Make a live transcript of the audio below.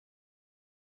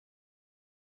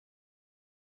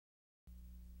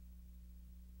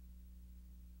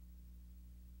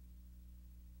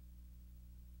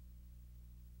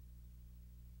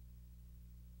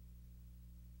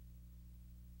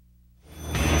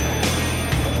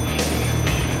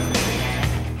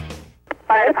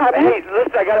Hey,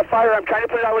 listen, I got a fire. I'm trying to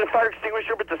put it out with a fire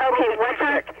extinguisher, but the smoke Okay, is too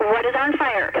thick. what is on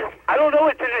fire? I don't know.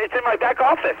 It's in my back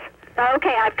office.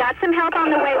 Okay, I've got some help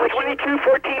on the way. 2214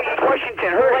 East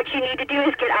Washington. Hurry. What you need to do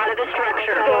is get out of the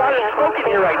structure. There's a lot of smoke in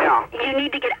here right now. You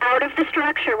need to get out of the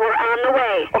structure. We're on the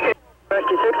way. Okay.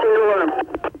 Rescue 16 to alarm.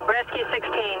 Rescue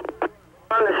 16.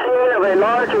 On the scene of a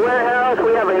large warehouse,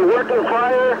 we have a working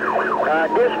fire.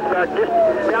 Just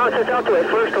balance this out to a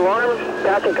first alarm.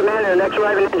 Passing command to the next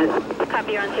arriving engine.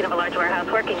 Copy, you're on scene of a large warehouse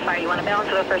working fire. You want to balance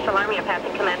to the first alarm. You're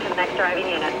passing command to the next arriving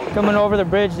unit. Coming over the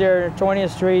bridge there,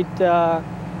 20th Street,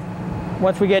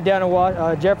 once we get down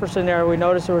to Jefferson there, we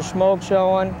noticed there was smoke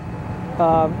showing.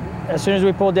 As soon as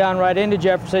we pulled down right into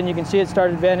Jefferson, you can see it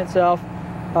started venting itself.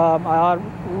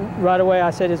 Right away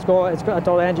I said, I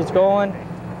told Angie it's going.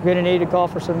 We're going to need to call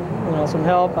for some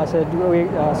help. I said,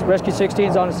 Rescue 16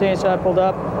 is on the scene, so I pulled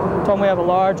up. Told them we have a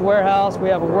large warehouse, we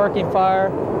have a working fire.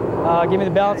 Give me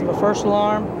the balance of a first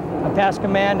alarm. I passed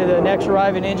command to the next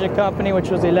arriving engine company,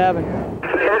 which was 11.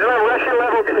 Rescue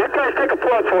level, you guys take a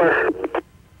plug for us.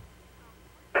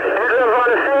 Engine on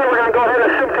the scene, we're going to go ahead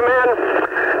and assume command.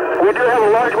 We do have a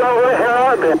large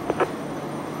warehouse.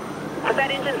 Was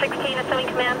that engine 16 assuming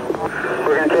command?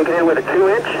 We're going to take it in with a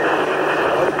 2-inch.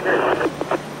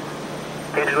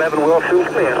 Engine 11 will assume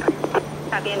command.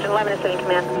 Copy, engine 11 assuming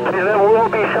command. Engine 11 will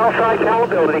be southside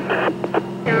accountability.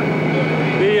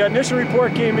 The initial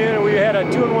report came in and we had a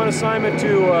 2-in-1 assignment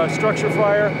to structure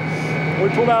fire. We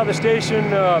pulled out of the station.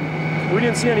 We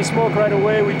didn't see any smoke right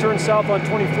away. We turned south on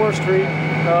 24th Street.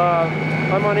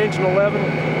 I'm on engine 11.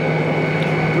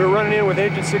 We were running in with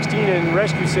engine 16 and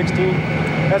rescue 16.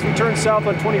 As we turned south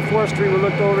on 24th Street, we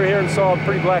looked over here and saw a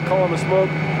pretty black column of smoke.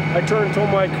 I turned and told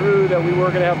my crew that we were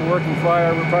going to have a working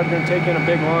fire. We're probably going to take in a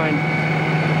big line.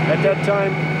 At that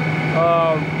time,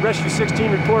 Rescue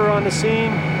 16 reporter on the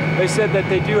scene. They said that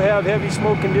they do have heavy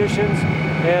smoke conditions,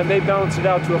 and they balanced it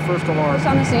out to a first alarm.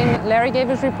 On the scene, Larry gave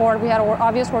his report. We had an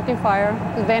obvious working fire,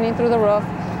 venting through the roof.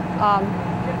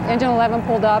 Engine 11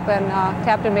 pulled up, and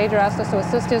Captain Major asked us to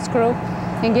assist his crew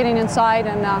in getting inside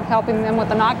and helping them with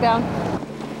the knockdown.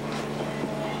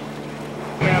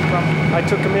 I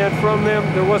took command from them.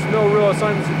 There was no real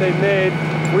assignments that they made.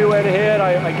 We went ahead.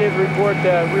 I gave the report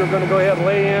that we were going to go ahead and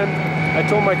lay in. I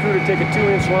told my crew to take a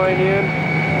 2-inch line in.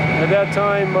 At that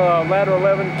time, Ladder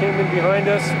 11 came in behind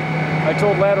us. I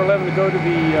told Ladder 11 to go to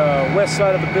the west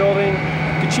side of the building.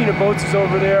 Kachina Boats is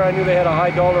over there. I knew they had a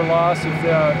high dollar loss if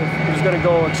it was going to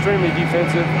go extremely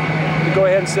defensive, to go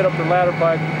ahead and set up the ladder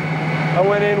pipe. I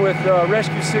went in with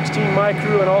Rescue 16, my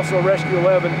crew, and also Rescue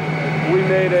 11. We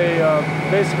made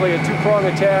basically a 2-prong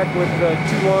attack with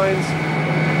 2 lines,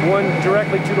 one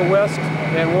directly to the west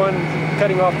and one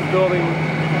cutting off the building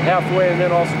halfway and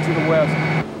then also to the west.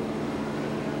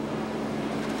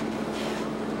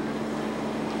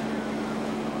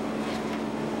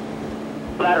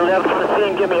 Ladder 11 from the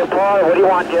scene, give me a par. What do you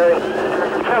want, Jerry?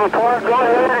 Have a par. Go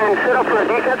ahead and set up for a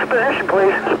defensive position,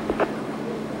 please.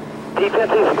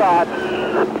 Defensive spot.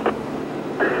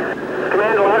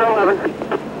 Command to Ladder 11.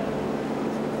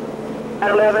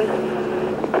 Ladder 11.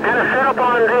 And a set up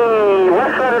on the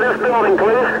west side of this building,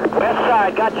 please. West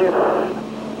side, got you.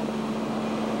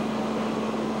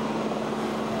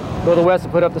 Go to the west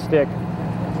and put up the stick.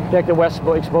 Protect the west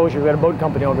exposure. We had a boat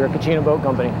company over here, Kachina Boat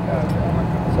Company.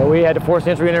 So we had to force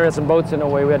entry in there, had some boats in the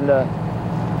way. We had to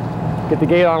get the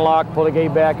gate unlocked, pull the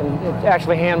gate back, and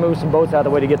actually hand move some boats out of the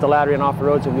way to get the ladder in off the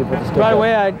road so we could put the stick Right up.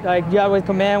 away, I got with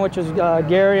command, which was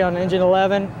Gary on engine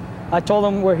 11. I told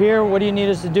him, we're here, what do you need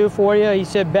us to do for you? He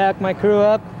said, back my crew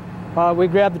up. We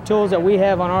grabbed the tools that we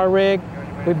have on our rig.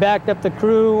 We backed up the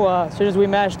crew. As soon as we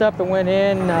mashed up and went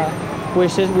in,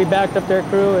 we backed up their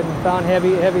crew and found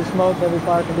heavy smoke, heavy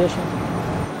fire conditions.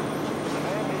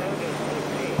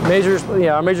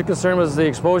 Our major concern was the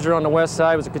exposure on the west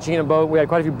side. It was a Kachina boat. We had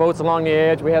quite a few boats along the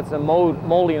edge. We had some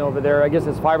molding over there. I guess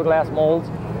it's fiberglass molds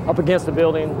up against the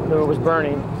building that was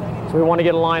burning. So we want to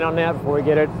get a line on that before we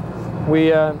get it.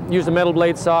 We used a metal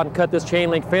blade saw and cut this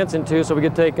chain link fence in two so we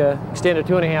could take extend a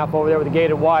 2.5 over there with a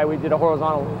gated Y. We did a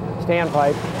horizontal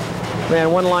standpipe.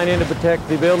 Ran one line in to protect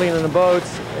the building and the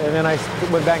boats, and then I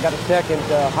went back and got a second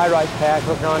high-rise pack,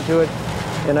 hooked onto it,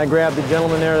 and I grabbed the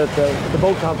gentleman there at the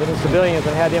boat company, civilians,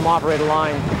 and had them operate a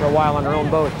line for a while on their own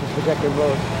boats, just to protect their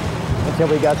boats, until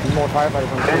we got some more firefighters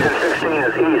on the Engine 16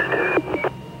 is east.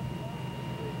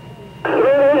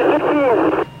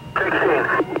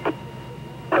 16.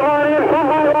 Come on in, pump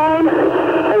my line, and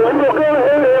then we'll go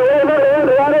ahead and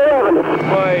lay Ladder 11.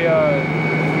 My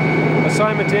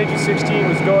assignment to engine 16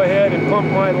 was go ahead and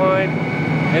pump my line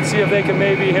and see if they can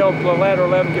maybe help Ladder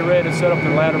 11 get ready to set up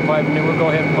their ladder pipe, and then we'll go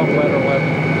ahead and pump Ladder 11.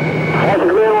 That's a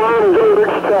clear line and go to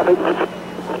traffic.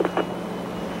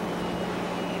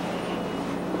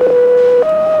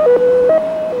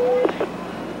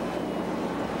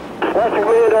 Western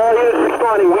Command, all units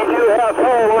responding. We do have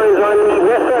fire lines on the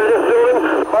west side of this building.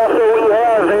 Also, we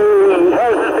have a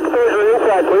hazardous exposure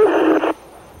inside, please.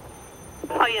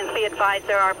 All units be advised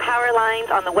there are power lines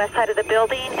on the west side of the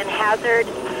building and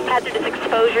hazardous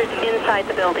exposures inside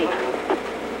the building.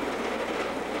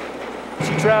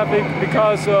 Traffic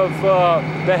because of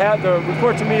the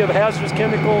report to me of hazardous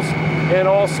chemicals and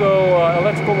also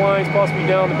electrical lines possibly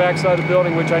down the backside of the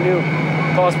building, which I knew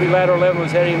possibly Ladder 11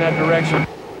 was heading in that direction.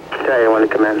 Gary, you want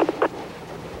to come in?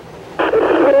 Where do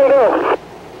you go?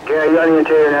 Gary, you're on the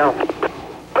interior now.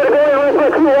 Put it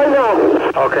going right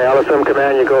now. Okay, I'll assume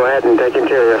command. You go ahead and take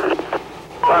interior.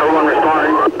 Ladder 1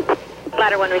 responding.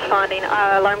 Ladder 1 responding.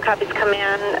 Alarm copies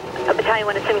command. Battalion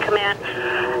 1 is in command.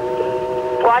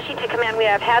 Washington Command, we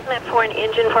have Hazmat 4 and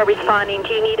Engine 4 responding. Do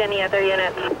you need any other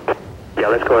units? Yeah,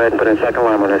 let's go ahead and put in second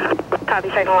alarm on this. Copy,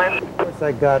 second alarm. What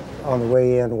I got on the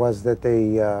way in was that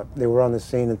they were on the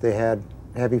scene that they had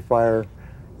heavy fire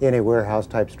in a warehouse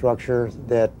type structure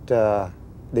that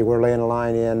they were laying a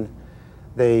line in.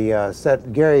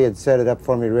 Gary had set it up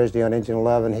for me originally on Engine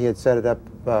 11. He had set it up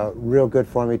real good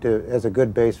for me as a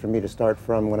good base for me to start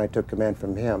from when I took command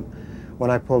from him. When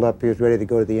I pulled up, he was ready to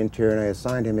go to the interior, and I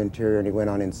assigned him interior, and he went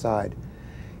on inside.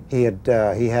 He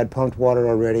had pumped water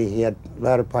already. He had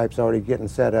ladder pipes already getting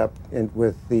set up, and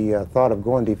with the thought of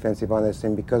going defensive on this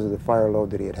thing because of the fire load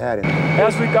that he had had in it.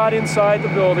 As we got inside the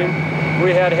building,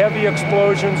 we had heavy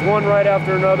explosions, one right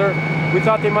after another. We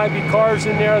thought they might be cars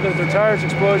in there, that their tires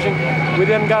explosion. We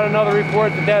then got another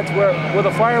report that that's where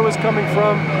the fire was coming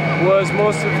from, was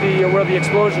most of where the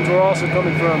explosions were also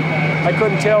coming from. I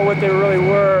couldn't tell what they really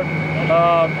were.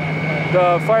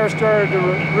 The fire started to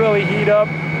really heat up.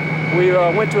 We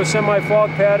went to a semi-fog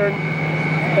pattern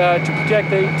to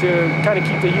kind of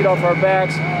keep the heat off our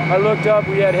backs. I looked up,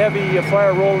 we had heavy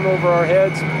fire rolling over our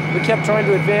heads. We kept trying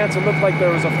to advance. It looked like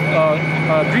there was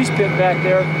a grease pit back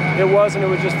there. It wasn't, it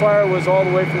was just fire was all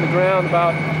the way from the ground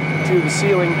about to the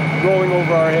ceiling rolling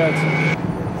over our heads.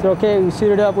 So okay, we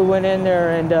suited up, we went in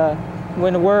there and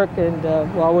went to work, and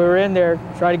while we were in there,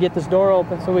 try to get this door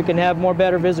open so we can have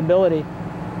better visibility.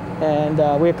 And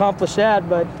we accomplished that,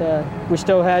 but we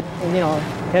still had,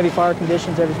 heavy fire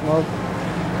conditions every smoke.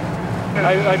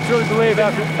 I truly believe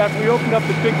after we opened up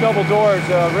the big double doors,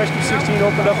 Rescue 16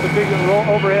 opened up the big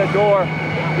overhead door,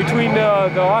 between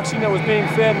the oxygen that was being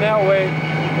fed in that way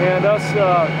and us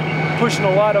pushing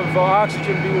a lot of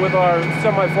oxygen with our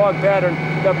semi-fog pattern,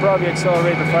 that probably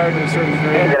accelerated the fire to a certain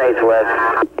degree. Engine 8's west.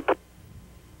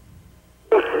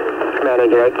 Command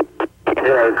Engine 8.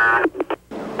 Engine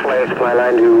 8. Flare supply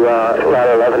line to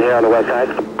ladder 11 here on the west side.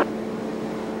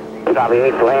 Copy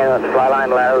 8, supply line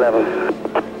to ladder 11.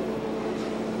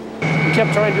 We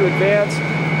kept trying to advance.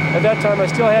 At that time, I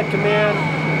still had command.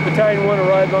 Battalion 1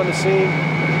 arrived on the scene,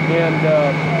 and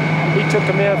he took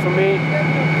command from me.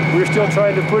 We were still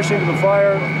trying to push into the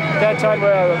fire. At that time,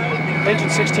 Engine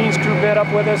 16's crew met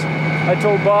up with us. I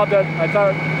told Bob that I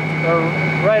thought,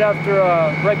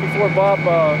 right before Bob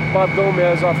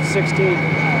Gomez off of 16,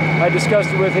 I discussed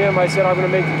it with him. I said, I'm going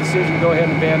to make the decision to go ahead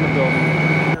and ban the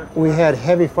building. We had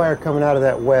heavy fire coming out of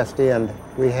that west end.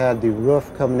 We had the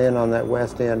roof coming in on that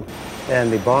west end,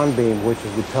 and the bond beam, which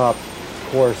is the top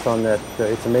course on that,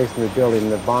 it's a masonry building,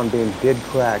 the bond beam did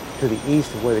crack to the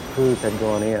east of where the crews had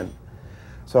gone in.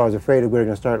 So I was afraid we were going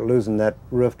to start losing that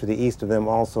roof to the east of them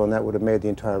also, and that would have made the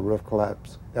entire roof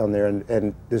collapse down there,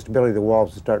 and the stability of the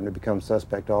walls was starting to become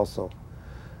suspect also.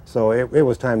 So it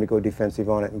was time to go defensive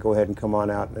on it and go ahead and come on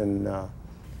out and...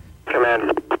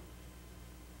 Command.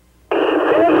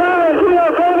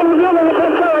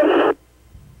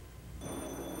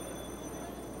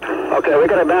 Okay, we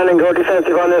got to abandon and go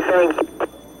defensive on this thing.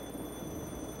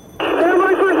 Stand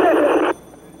by for a second.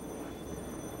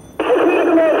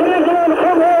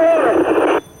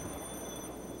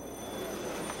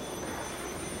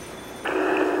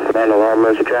 Command, alarm,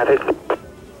 emergency traffic.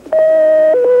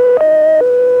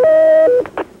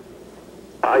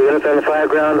 All units on the fire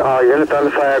ground, all units on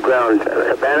the fire ground.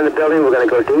 Abandon the building, we're going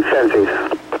to go defensive.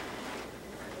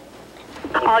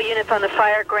 All units on the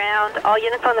fire ground,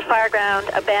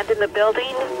 abandon the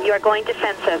building. You are going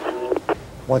defensive.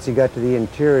 Once he got to the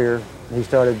interior, he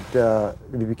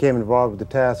became involved with the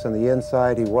tasks on the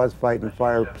inside. He was fighting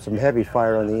fire, some heavy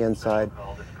fire on the inside,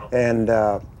 and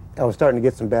I was starting to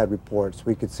get some bad reports.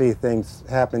 We could see things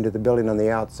happening to the building on the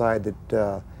outside that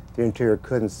the interior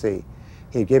couldn't see.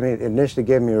 He initially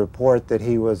gave me a report that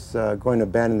he was going to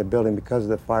abandon the building because of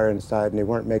the fire inside, and they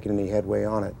weren't making any headway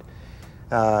on it.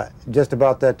 Just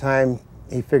about that time,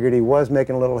 He figured he was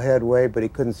making a little headway, but he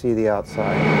couldn't see the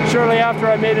outside. Shortly after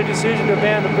I made a decision to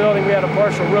abandon the building, we had a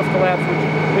partial roof collapse.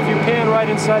 If you pan right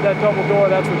inside that double door,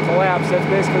 that's what collapsed. That's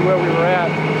basically where we were at.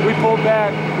 We pulled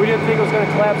back. We didn't think it was going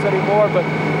to collapse anymore, but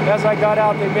as I got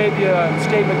out, they made the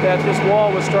statement that this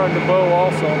wall was starting to bow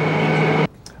also.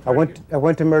 I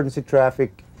went to emergency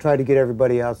traffic, tried to get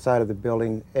everybody outside of the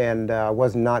building, and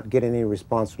was not getting any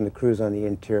response from the crews on the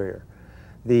interior.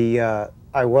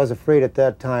 I was afraid at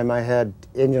that time. I had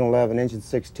Engine 11, Engine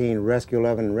 16, Rescue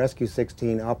 11, and Rescue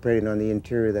 16 operating on the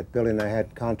interior of that building. I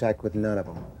had contact with none of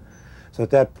them. So at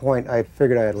that point, I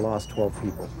figured I had lost 12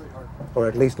 people, or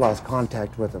at least lost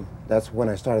contact with them. That's when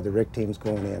I started the RIC teams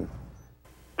going in.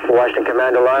 Washington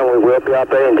Command Line, we will be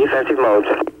operating defensive modes.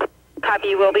 Copy,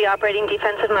 you will be operating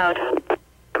defensive mode.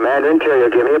 Commander Interior,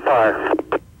 give me a par.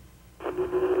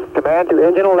 Command to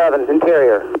Engine 11,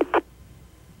 Interior.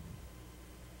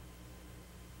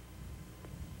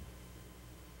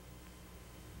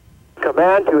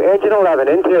 Command to Engine 11,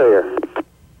 Interior.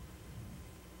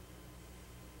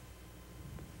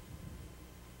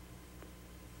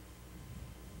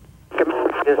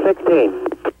 Command to 16.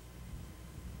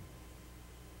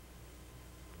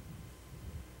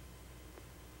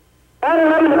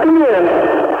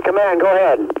 Command, go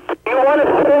ahead. You want to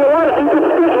hold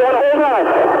on.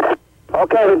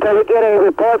 Okay, until we get a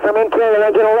report from Interior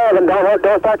Engine 11,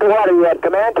 don't start the water yet.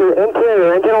 Command to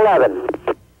Interior Engine 11.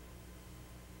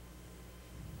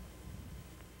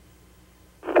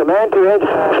 Command to Engine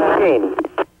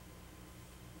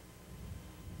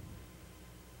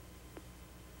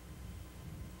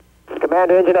 16. Command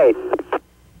to Engine 8.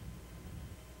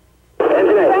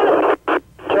 Engine 8.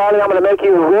 Charlie, I'm going to make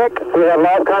you Rick. We have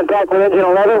live contact with Engine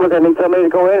 11. We're going to need somebody to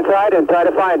go inside and try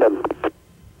to find them.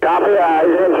 Copy.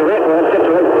 Engine Rick. Let's get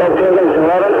to Engine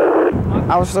 11.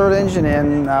 I was third engine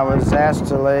in. I was asked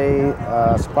to lay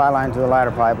a supply line to the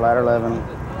ladder pipe, ladder 11,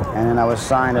 and then I was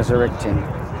assigned as a RIC team.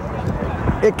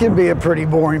 It can be a pretty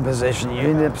boring position. You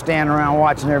end up standing around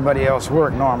watching everybody else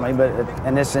work normally, but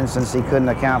in this instance, he couldn't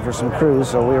account for some crews,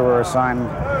 so we were assigned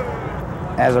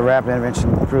as a rapid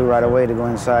intervention crew right away to go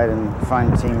inside and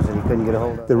find teams that he couldn't get a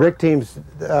hold of. The RIC teams,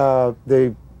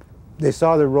 they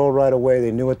saw their role right away.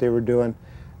 They knew what they were doing.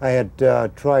 I had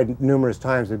tried numerous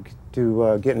times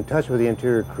to get in touch with the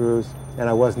interior crews, and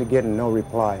I wasn't getting no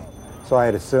reply. So I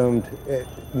had assumed,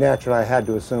 naturally I had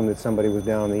to assume that somebody was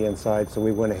down on the inside, so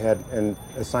we went ahead and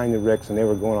assigned the RICs, and they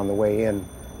were going on the way in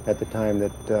at the time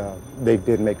that they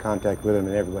did make contact with them,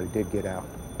 and everybody did get out.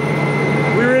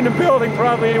 We were in the building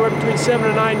probably anywhere between 7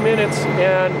 to 9 minutes,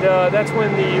 and that's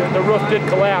when the roof did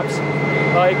collapse.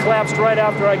 It collapsed right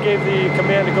after I gave the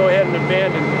command to go ahead and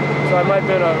abandon. So I might have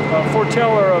been a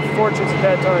foreteller of fortunes at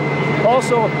that time.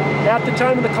 Also, at the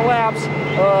time of the collapse,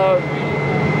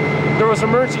 there was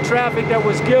emergency traffic that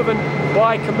was given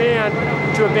by command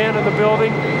to abandon the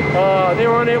building. They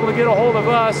were unable to get a hold of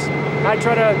us. I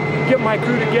tried to get my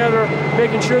crew together,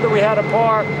 making sure that we had a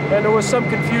par, and there was some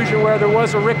confusion where there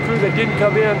was a RIC crew that didn't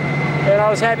come in, and I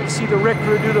was happy to see the RIC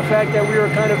crew due to the fact that we were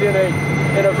kind of in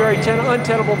a very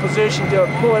untenable position to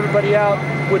pull everybody out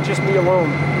with just me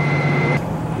alone.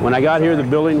 When I got here, the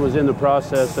building was in the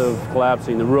process of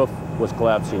collapsing. The roof was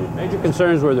collapsing. Major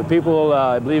concerns were the people,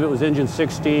 I believe it was Engine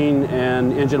 16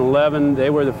 and Engine 11.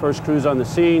 They were the first crews on the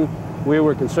scene. We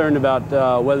were concerned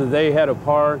about whether they had a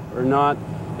par or not,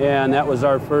 and that was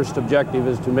our first objective,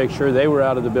 is to make sure they were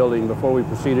out of the building before we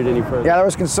proceeded any further. Yeah, there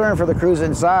was concern for the crews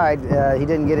inside. He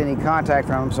didn't get any contact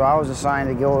from them, so I was assigned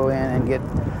to go in and get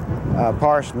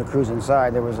pars from the crews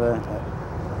inside. There was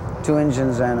 2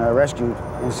 engines and a rescue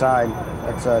inside.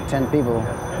 That's 10 people.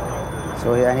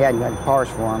 So he hadn't got pars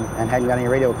for him and hadn't got any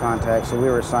radio contact, so we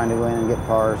were assigned to go in and get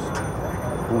pars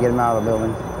and get them out of the building.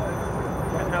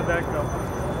 And how'd that go?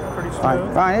 Pretty smooth?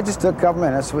 Fine, fine. It just took a couple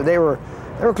minutes. They were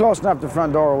close enough to the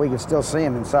front door where we could still see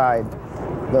them inside,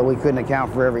 but we couldn't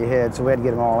account for every head, so we had to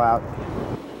get them all out.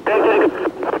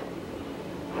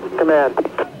 Command.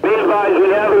 Be advised, we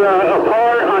have a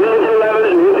par on Engine 11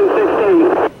 and Engine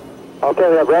 16. Okay,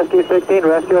 we have Rescue 16,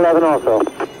 Rescue 11 also.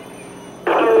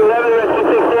 Rescue 11, Rescue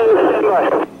 16, stand by.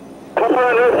 Par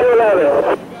on Rescue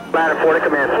 11. Ladder 4 to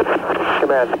command.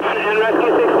 Command. And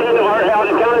Rescue 16 are out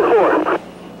accounted for.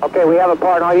 Okay, we have a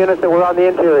par on all units that were on the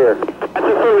interior. That's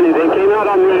affirmative. They came out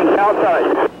on the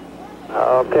outside.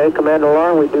 Okay, Command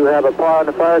Alarm, we do have a par on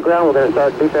the fire ground. We're going to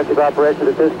start defensive operations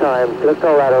at this time. Let's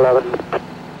go, Ladder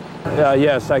 11.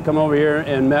 Yes, I come over here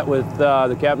and met with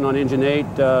the captain on Engine 8,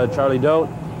 Charlie Dote,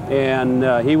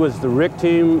 and he was the RIC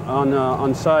team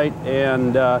on site,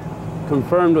 and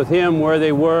confirmed with him where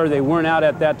they were. They weren't out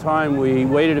at that time. We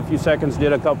waited a few seconds,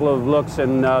 did a couple of looks,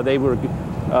 and they were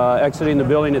exiting the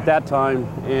building at that time,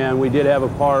 and we did have a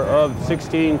par of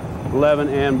 16, 11,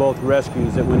 and both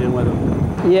rescues that went in with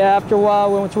them. Yeah, after a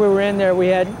while, once we were in there, we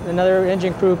had another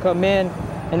engine crew come in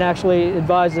and actually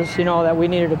advised us, you know, that we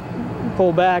needed to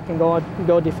pull back and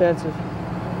go defensive.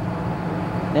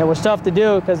 And it was tough to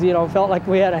do because, you know, it felt like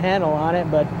we had a handle on it,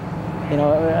 but, you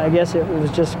know, I guess it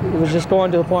was just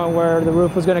going to the point where the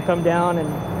roof was going to come down and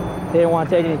they didn't want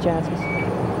to take any chances.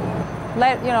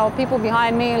 You know, people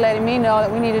behind me letting me know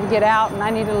that we needed to get out, and I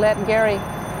needed to let Gary,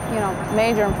 you know,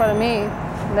 Major in front of me,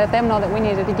 let them know that we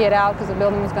needed to get out because the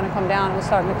building was going to come down. It was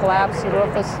starting to collapse. The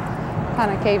roof was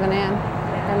kind of caving in.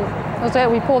 And that was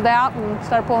it. We pulled out and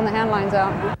started pulling the hand lines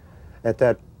out. At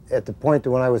the point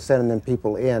when I was sending them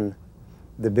people in,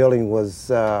 the building was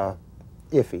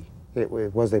iffy. It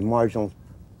was a marginal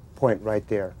point right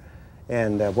there.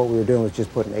 And what we were doing was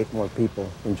just putting 8 more people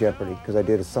in jeopardy, because I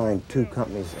did assign 2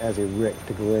 companies as a RIC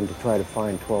to go in to try to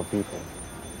find 12 people.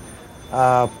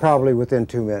 Probably within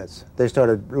 2 minutes. They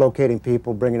started locating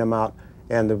people, bringing them out,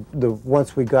 and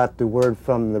once we got the word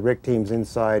from the RIC teams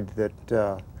inside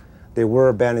that they were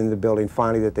abandoning the building,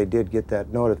 finally that they did get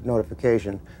that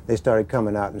notification, they started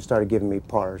coming out and started giving me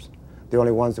pars. The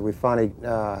only ones that we finally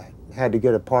had to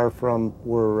get a par from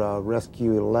were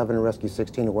Rescue 11 and Rescue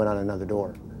 16 who went on another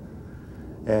door.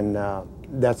 And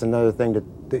that's another thing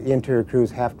that the interior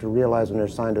crews have to realize when they're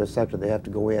assigned to a sector. They have to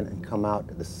go in and come out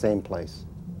at the same place,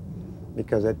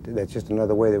 because that's just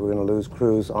another way that we're going to lose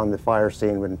crews on the fire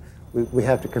scene. When we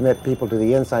have to commit people to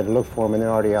the inside to look for them, and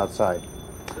they're already outside.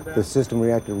 The system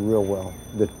reacted real well.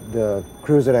 The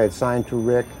crews that I had signed to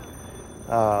RIC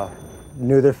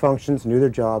knew their functions, knew their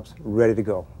jobs, ready to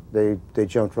go. They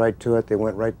jumped right to it. They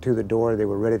went right to the door. They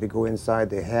were ready to go inside.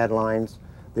 They had lines.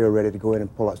 They were ready to go in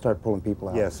and start pulling people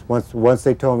out. Yes, once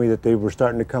they told me that they were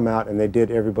starting to come out, and they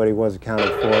did, everybody was accounted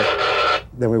for,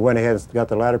 then we went ahead and got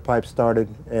the ladder pipe started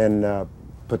and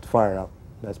put the fire out.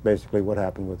 That's basically what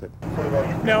happened with it.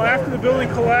 Now, after the building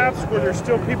collapsed, were there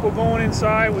still people going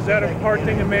inside? Was that a hard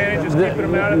thing to manage, just keeping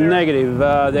them out of there?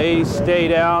 Negative. They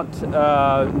stayed out.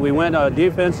 We went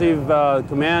defensive.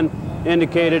 Command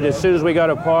indicated as soon as we got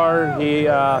a par, he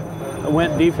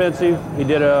went defensive. He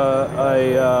did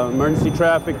a emergency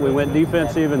traffic. We went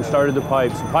defensive and started the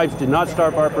pipes. The pipes did not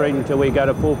start operating until we got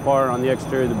a full par on the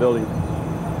exterior of the building.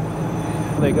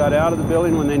 They got out of the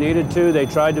building when they needed to. They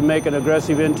tried to make an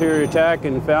aggressive interior attack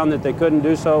and found that they couldn't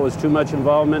do so. It was too much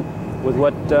involvement with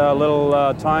what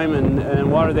little time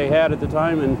and water they had at the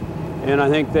time. And I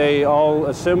think they all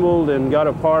assembled and got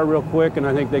a par real quick, and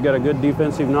I think they got a good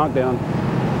defensive knockdown.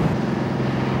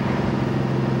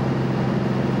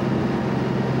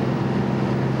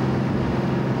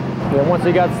 Yeah, once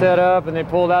they got set up and they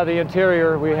pulled out the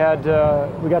interior, we got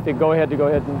the go-ahead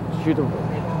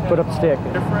and put up the stick.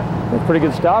 It was a pretty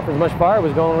good stop. As much fire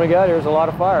was going when we got here. There was a lot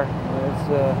of fire.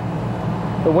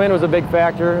 The wind was a big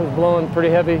factor. It was blowing pretty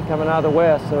heavy coming out of the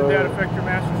west. So did that affect your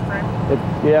master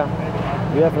stream?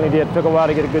 Yeah, we definitely did. It took a while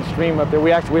to get a good stream up there.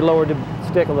 We lowered the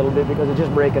stick a little bit because it's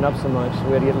just breaking up so much, so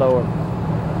we had to get lower.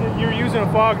 You're using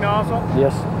a fog nozzle?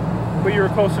 Yes. But you were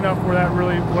close enough where that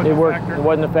really wasn't a factor? It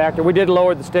wasn't a factor. We did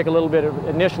lower the stick a little bit.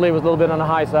 Initially, it was a little bit on the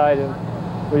high side,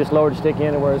 and we just lowered the stick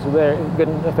in, where it was very good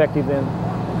and effective then.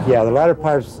 Yeah, the ladder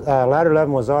pipes, ladder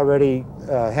 11 was already,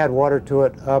 had water to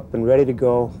it, up and ready to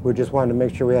go. We just wanted to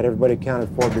make sure we had everybody accounted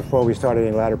for before we started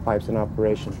any ladder pipes in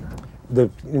operation. The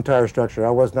entire structure,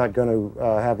 I was not going to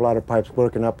have ladder pipes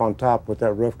working up on top with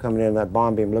that roof coming in, that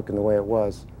bomb beam looking the way it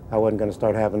was. I wasn't going to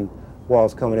start having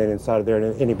walls coming in inside of there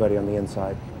and anybody on the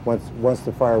inside. Once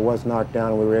the fire was knocked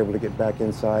down and we were able to get back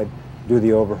inside, do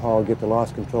the overhaul, get the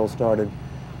loss control started,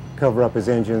 cover up his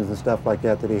engines and stuff like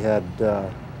that he had.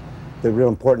 The real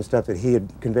important stuff that he had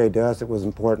conveyed to us, it was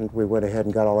important. We went ahead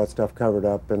and got all that stuff covered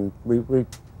up, and we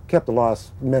kept the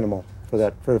loss minimal for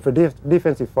that. For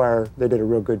defensive fire, they did a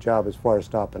real good job as far as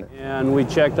stopping it. And we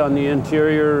checked on the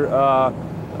interior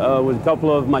with a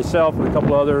couple of myself and a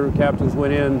couple of other captains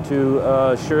went in to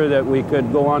assure that we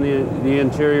could go on the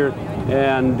interior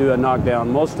and do a knockdown.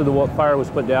 Most of the fire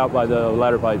was put out by the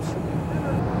ladder pipes.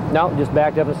 No, just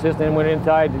backed up the system and went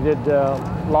inside, did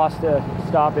lost a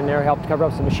stop in there, helped cover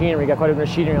up some machinery. We got quite a bit of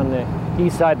machinery on the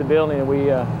east side of the building, and we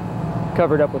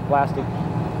covered up with plastic.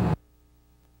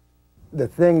 The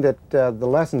thing that the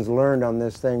lessons learned on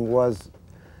this thing was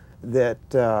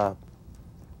that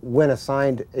when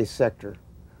assigned a sector,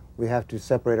 we have to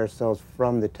separate ourselves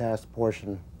from the task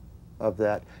portion of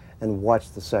that and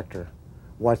watch the sector.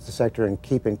 Watch the sector and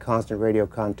keep in constant radio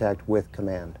contact with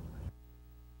command.